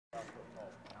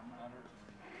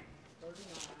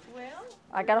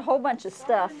I got a whole bunch of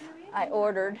stuff I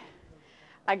ordered.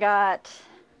 I got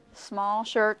small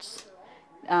shirts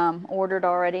ordered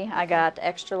already. I got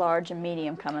extra large and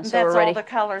medium coming, so That's we're ready. all the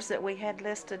colors that we had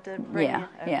listed to bring Yeah, in.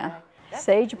 Okay. yeah.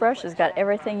 Sagebrush has got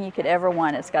everything you could ever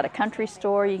want. It's got a country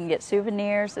store, you can get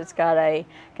souvenirs. It's got a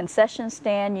concession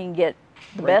stand, you can get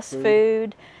the best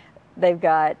food. They've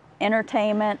got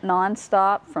entertainment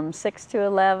nonstop from 6 to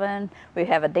 11. We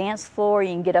have a dance floor,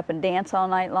 you can get up and dance all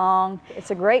night long. It's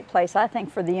a great place, I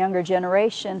think, for the younger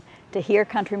generation to hear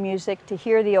country music, to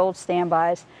hear the old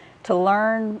standbys, to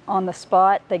learn on the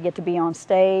spot. They get to be on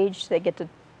stage, they get to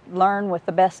learn with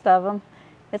the best of them.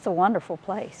 It's a wonderful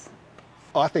place.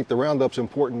 I think the Roundup's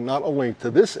important not only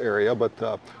to this area, but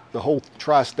the whole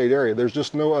tri-state area. There's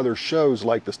just no other shows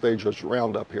like the Sagebrush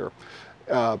Roundup here.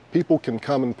 People can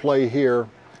come and play here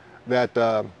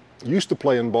that used to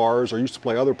play in bars or used to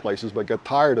play other places, but got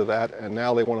tired of that, and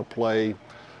now they want to play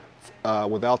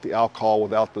without the alcohol,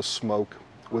 without the smoke,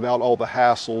 without all the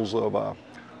hassles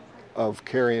of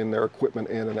carrying their equipment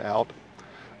in and out.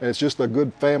 And it's just a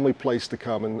good family place to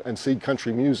come and see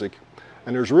country music.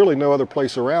 And there's really no other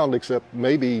place around except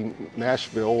maybe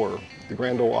Nashville or the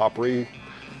Grand Ole Opry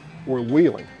or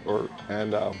Wheeling,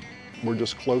 and we're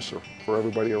just closer for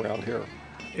everybody around here.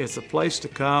 It's a place to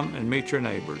come and meet your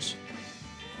neighbors.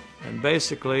 And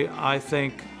basically, I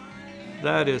think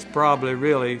that is probably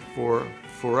really for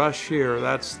us here,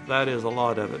 that is a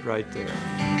lot of it right there.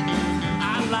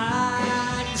 I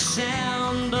like the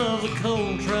sound of the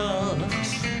coal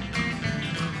trucks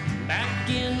back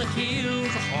in the hills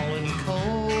of hauling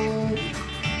coal,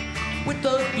 with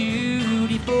the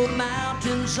beautiful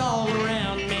mountains all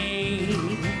around me.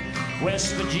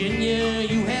 West Virginia,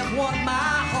 you have won my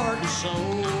heart and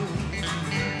soul.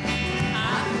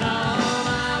 I thought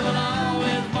I would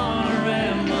always want to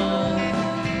ramble.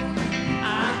 I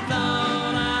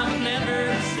thought I would never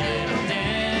settle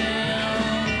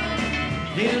down.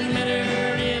 Then met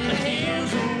her in the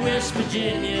hills of West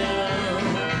Virginia,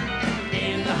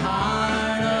 in the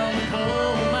heart of a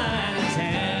coal mining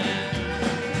town.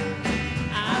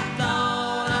 I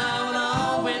thought I would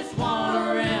always want to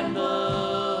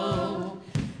ramble.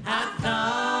 I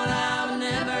thought I would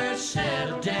never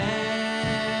settle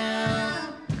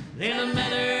down. Then I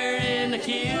met her in the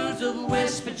hills of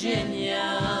West Virginia,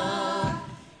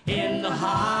 in the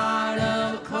heart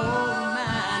of a coal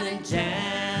mining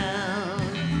town.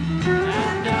 I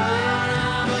thought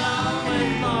I would always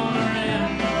want to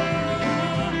ramble.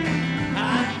 I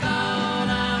thought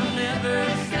I would never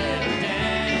settle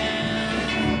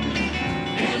down.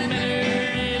 Then I met her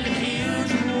in the hills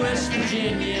of West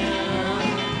Virginia,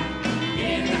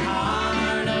 in the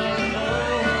heart of a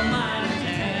coal mining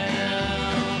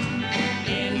town.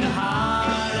 In the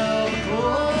heart of a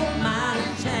coal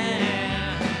mining town.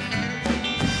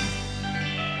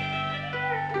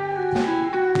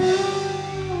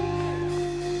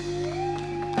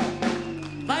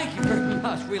 Thank you very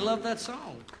much. We love that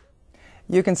song.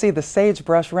 You can see the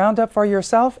Sagebrush Roundup for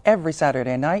yourself every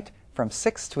Saturday night from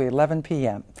 6 to 11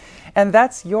 p.m. And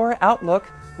that's your outlook.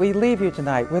 We leave you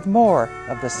tonight with more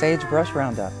of the Sagebrush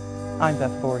Roundup. I'm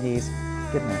Beth Voorhees.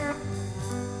 Good night.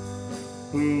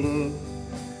 Look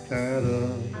at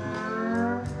us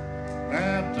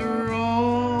after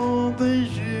all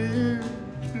these years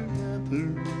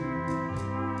together.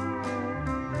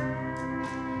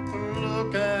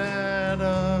 Look at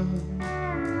us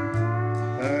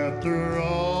after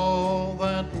all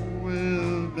that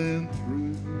we've been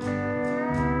through.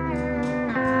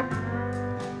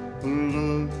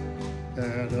 Look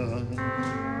at us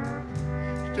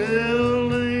still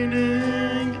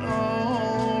leaning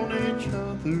on each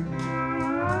other.